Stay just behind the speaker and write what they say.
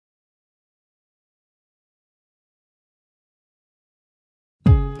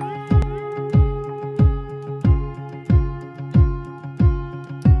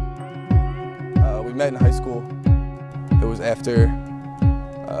met in high school. It was after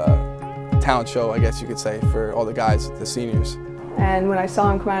talent show, I guess you could say, for all the guys, the seniors. And when I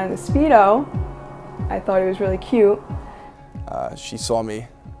saw him come out in the Speedo, I thought he was really cute. She saw me,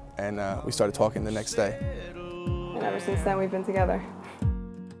 and we started talking the next day. And ever since then, we've been together.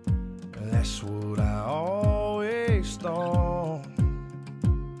 That's what I always thought.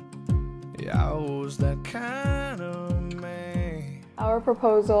 Yeah, I was that kind of man. Our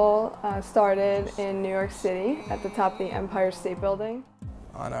proposal started in New York City at the top of the Empire State Building.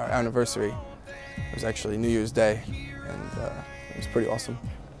 On our anniversary, it was actually New Year's Day, and it was pretty awesome.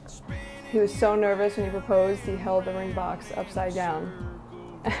 He was so nervous when he proposed, he held the ring box upside down.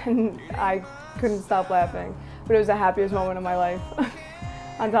 And I couldn't stop laughing, but it was the happiest moment of my life.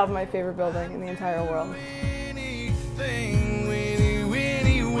 On top of my favorite building in the entire world. Anything,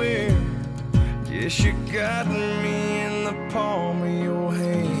 anywhere. Yes, you got me in the palm of your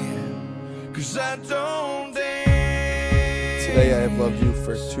hand. 'Cause I don't dare. Today I have loved you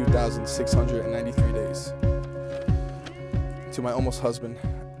for 2,693 days. To my almost husband,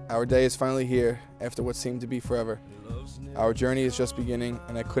 our day is finally here after what seemed to be forever. Our journey is just beginning,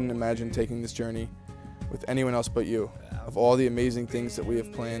 and I couldn't imagine taking this journey with anyone else but you. Of all the amazing things that we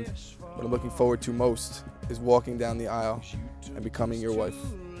have planned, what I'm looking forward to most is walking down the aisle and becoming your wife.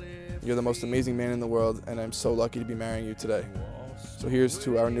 You're the most amazing man in the world, and I'm so lucky to be marrying you today. So here's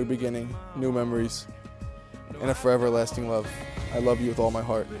to our new beginning, new memories, and a forever lasting love. I love you with all my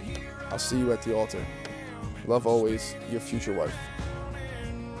heart. I'll see you at the altar. Love always, your future wife.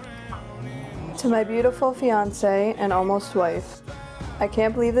 To my beautiful fiance and almost wife, I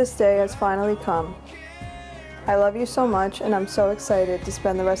can't believe this day has finally come. I love you so much, and I'm so excited to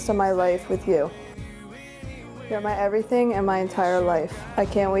spend the rest of my life with you. You're my everything and my entire life. I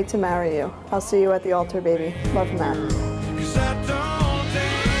can't wait to marry you. I'll see you at the altar, baby. Love, Matt.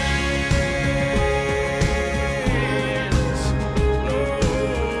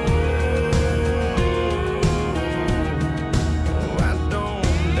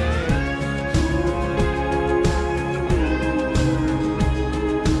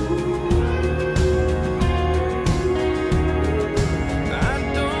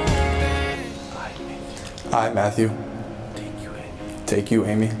 I, Matthew, take you,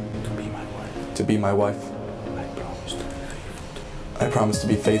 Amy, to be my wife. I promise to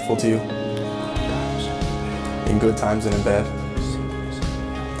be faithful to you, in good times and in bad,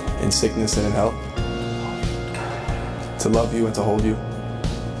 in sickness and in health, to love you and to hold you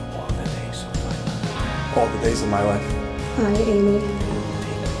all the days of my life. I, Amy,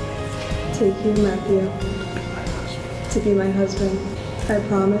 take you, Matthew, to be my husband. I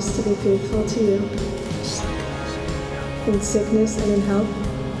promise to be faithful to you, in sickness and in health,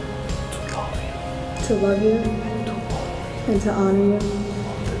 to love you and to honor you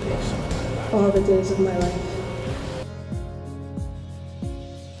all the days of my life.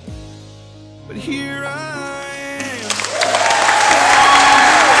 But here I am.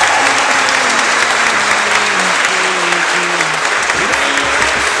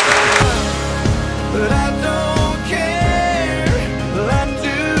 But I don't care. I'd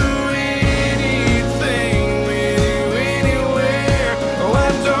do anything with you anywhere. Oh, I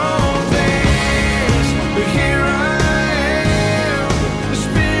don't dance. But here I am,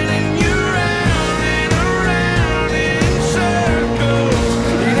 spinning you round and around in circles.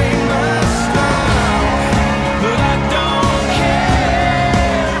 It ain't my style, but I don't care.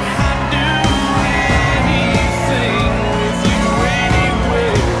 I'd do anything with you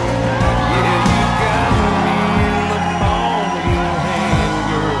anywhere. Yeah, you got me in the palm of your hand,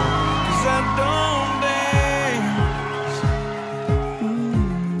 girl. 'Cause I don't dance.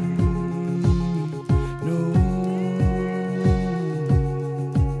 No.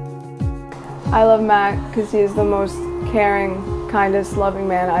 I love Matt because he is the most caring, kindest, loving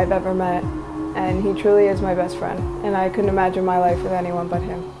man I've ever met. And he truly is my best friend. And I couldn't imagine my life with anyone but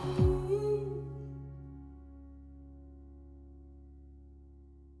him.